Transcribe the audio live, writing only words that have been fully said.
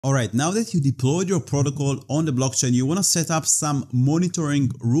Alright, now that you deployed your protocol on the blockchain, you want to set up some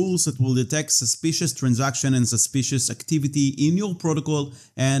monitoring rules that will detect suspicious transaction and suspicious activity in your protocol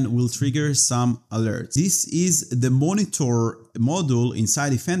and will trigger some alerts. This is the monitor module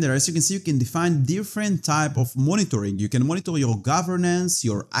inside Defender. As you can see, you can define different type of monitoring. You can monitor your governance,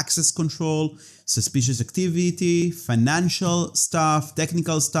 your access control, suspicious activity, financial stuff,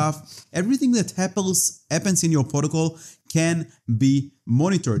 technical stuff. Everything that happens in your protocol can be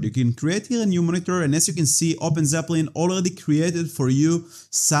monitored. You can create here a new monitor, and as you can see, OpenZeppelin already created for you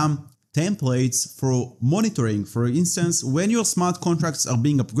some templates for monitoring. For instance, when your smart contracts are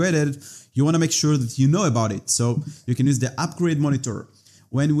being upgraded, you want to make sure that you know about it. So you can use the upgrade monitor.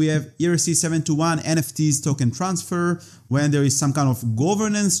 When we have ERC 721 NFTs token transfer, when there is some kind of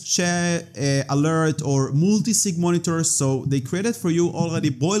governance check alert or multi-sig monitor. So they created for you already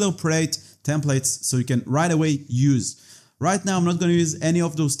boilerplate templates so you can right away use. Right now, I'm not going to use any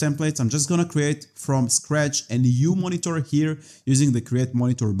of those templates. I'm just going to create from scratch a new monitor here using the create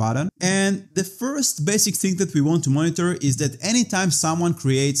monitor button. And the first basic thing that we want to monitor is that anytime someone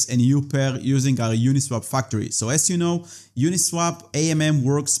creates a new pair using our Uniswap Factory. So as you know, Uniswap AMM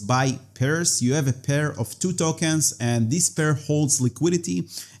works by pairs. You have a pair of two tokens and this pair holds liquidity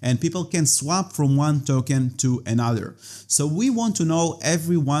and people can swap from one token to another. So we want to know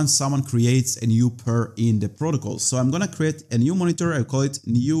every once someone creates a new pair in the protocol. So I'm going to create a new monitor. I call it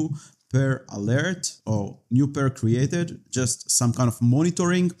new pair alert or new pair created, just some kind of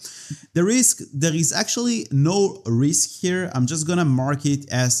monitoring. There is actually no risk here. I'm just gonna mark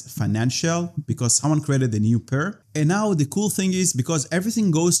it as financial because someone created a new pair. And now the cool thing is, because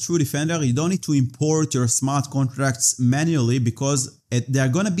everything goes through Defender, you don't need to import your smart contracts manually because they're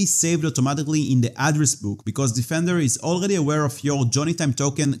gonna be saved automatically in the address book, because Defender is already aware of your Johnny Time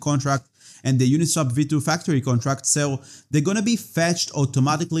token contract and the Uniswap V2 Factory contract, so they're gonna be fetched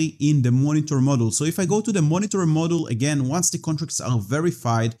automatically in the monitor module. So if I go to the monitor module again, once the contracts are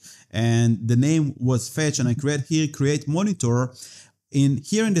verified and the name was fetched, and I create monitor,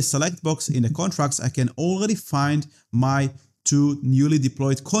 here in the select box in the contracts, I can already find my two newly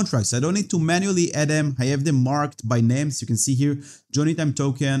deployed contracts. I don't need to manually add them. I have them marked by names. You can see here Johnny Time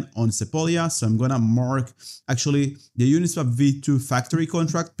token on Sepolia. So I'm gonna mark actually the Uniswap V2 Factory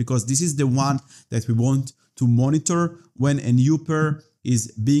contract because this is the one that we want to monitor when a new pair is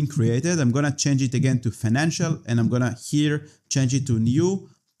being created. I'm gonna change it again to financial, and I'm gonna here change it to new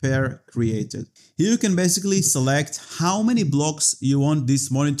pair created. Here you can basically select how many blocks you want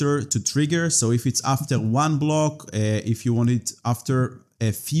this monitor to trigger. So if it's after one block, if you want it after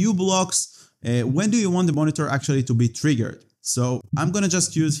a few blocks, when do you want the monitor actually to be triggered? So I'm gonna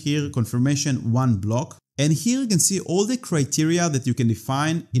just use here confirmation one block. And here you can see all the criteria that you can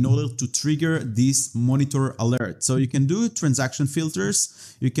define in order to trigger this monitor alert. So you can do transaction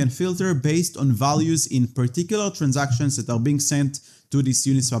filters. You can filter based on values in particular transactions that are being sent to this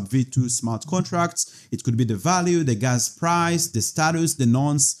Uniswap V2 smart contracts. It could be the value, the gas price, the status, the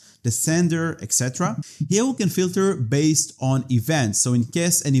nonce, the sender, etc. Here we can filter based on events. So in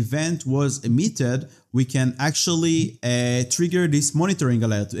case an event was emitted, we can actually trigger this monitoring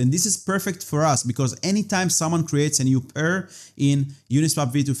alert. And this is perfect for us because anytime someone creates a new pair in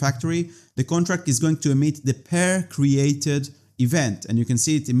Uniswap V2 Factory, the contract is going to emit the pair created event. And you can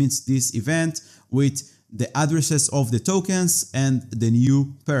see it emits this event with the addresses of the tokens and the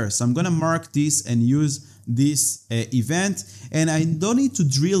new pair. So I'm gonna mark this and use this event, and I don't need to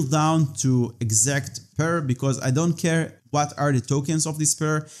drill down to exact pair because I don't care what are the tokens of this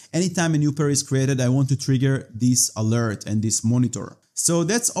pair. Anytime a new pair is created, I want to trigger this alert and this monitor. So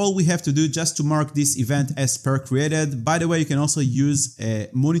that's all we have to do just to mark this event as pair created. By the way, you can also use a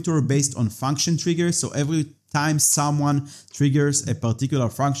monitor based on function triggers. So every time someone triggers a particular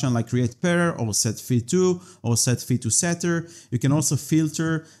function like create pair or set fee to or set fee to setter, you can also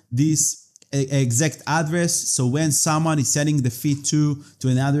filter this exact address. So when someone is setting the fee to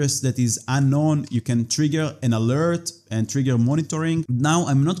an address that is unknown, you can trigger an alert and trigger monitoring. Now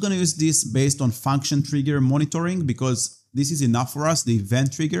I'm not going to use this based on function trigger monitoring because this is enough for us, the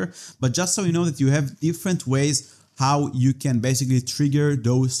event trigger, but just so you know that you have different ways how you can basically trigger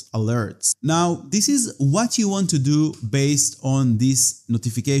those alerts. Now, this is what you want to do based on this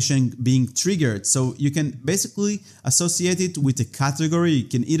notification being triggered. So you can basically associate it with a category.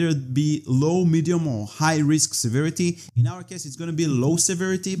 It can either be low, medium, or high risk severity. In our case, it's going to be low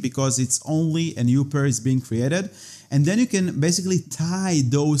severity because it's only a new pair is being created. And then you can basically tie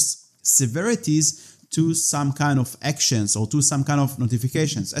those severities to some kind of actions or to some kind of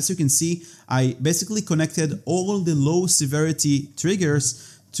notifications. As you can see, I basically connected all the low severity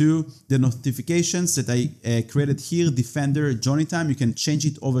triggers to the notifications that I created here, Defender Johnny Time. You can change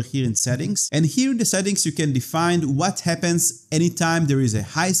it over here in settings. And here in the settings, you can define what happens anytime there is a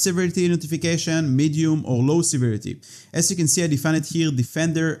high severity notification, medium or low severity. As you can see, I defined it here,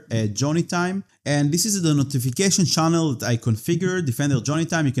 Defender Johnny Time. And this is the notification channel that I configured, Defender Johnny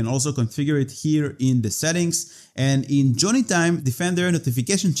Time. You can also configure it here in the settings. And in Johnny Time, Defender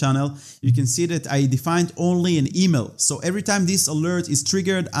notification channel, you can see that I defined only an email. So every time this alert is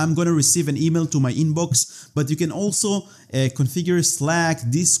triggered, I'm going to receive an email to my inbox. But you can also configure Slack,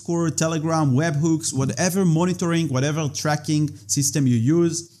 Discord, Telegram, webhooks, whatever monitoring, whatever tracking system you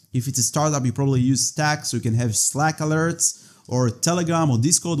use. If it's a startup, you probably use Stack, so you can have Slack alerts, or Telegram or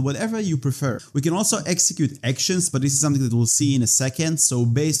Discord, whatever you prefer. We can also execute actions, but this is something that we'll see in a second. So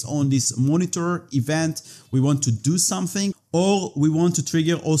based on this monitor event, we want to do something, or we want to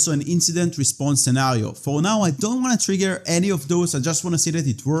trigger also an incident response scenario. For now, I don't want to trigger any of those. I just want to see that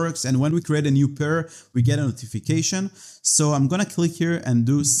it works. And when we create a new pair, we get a notification. So I'm going to click here and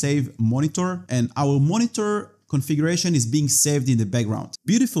do save monitor, and our monitor configuration is being saved in the background.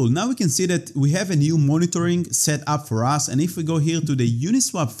 Beautiful. Now we can see that we have a new monitoring set up for us. And if we go here to the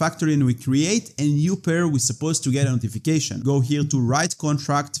Uniswap Factory and we create a new pair, we're supposed to get a notification. Go here to write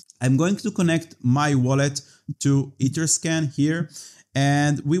contract. I'm going to connect my wallet to Etherscan here.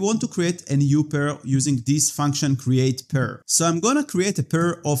 And we want to create a new pair using this function create pair. So I'm going to create a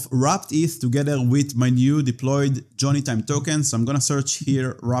pair of wrapped ETH together with my new deployed Johnny Time token. So I'm going to search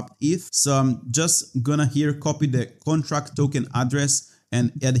here wrapped ETH. So I'm just going to here copy the contract token address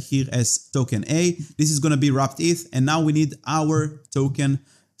and add here as token A. This is going to be wrapped ETH. And now we need our token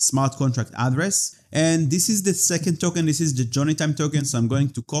smart contract address. And this is the second token. This is the Johnny Time token. So I'm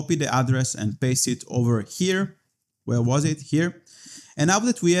going to copy the address and paste it over here. Where was it? Here. And now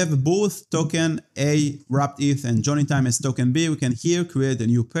that we have both token A wrapped ETH and Johnny Time as token B, we can here create a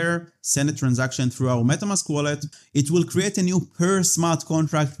new pair, send a transaction through our MetaMask wallet. It will create a new pair smart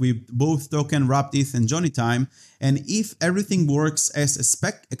contract with both token wrapped ETH and Johnny Time. And if everything works as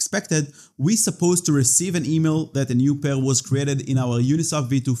expected, we're supposed to receive an email that a new pair was created in our Uniswap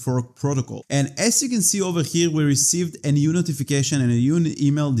v2 fork protocol. And as you can see over here, we received a new notification and a new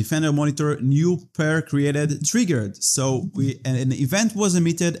email, Defender monitor, new pair created, triggered. So an event was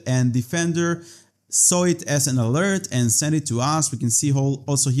emitted and Defender saw it as an alert and sent it to us. We can see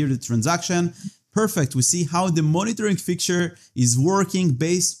also here the transaction. Perfect. We see how the monitoring fixture is working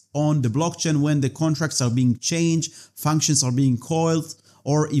based on the blockchain when the contracts are being changed, functions are being called,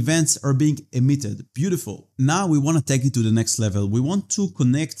 or events are being emitted. Beautiful. Now we want to take it to the next level. We want to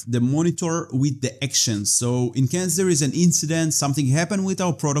connect the monitor with the actions. So in case there is an incident, something happened with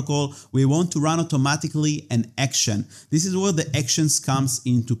our protocol, we want to run automatically an action. This is where the actions comes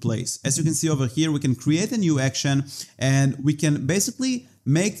into place. As you can see over here, we can create a new action and we can basically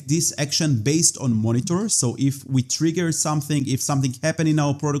make this action based on monitor. So if we trigger something, if something happened in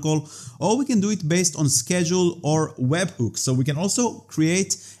our protocol, or we can do it based on schedule or webhook. So we can also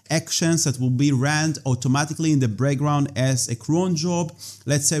create actions that will be ran automatically in the background as a cron job.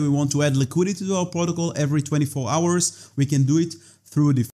 Let's say we want to add liquidity to our protocol every 24 hours. We can do it through the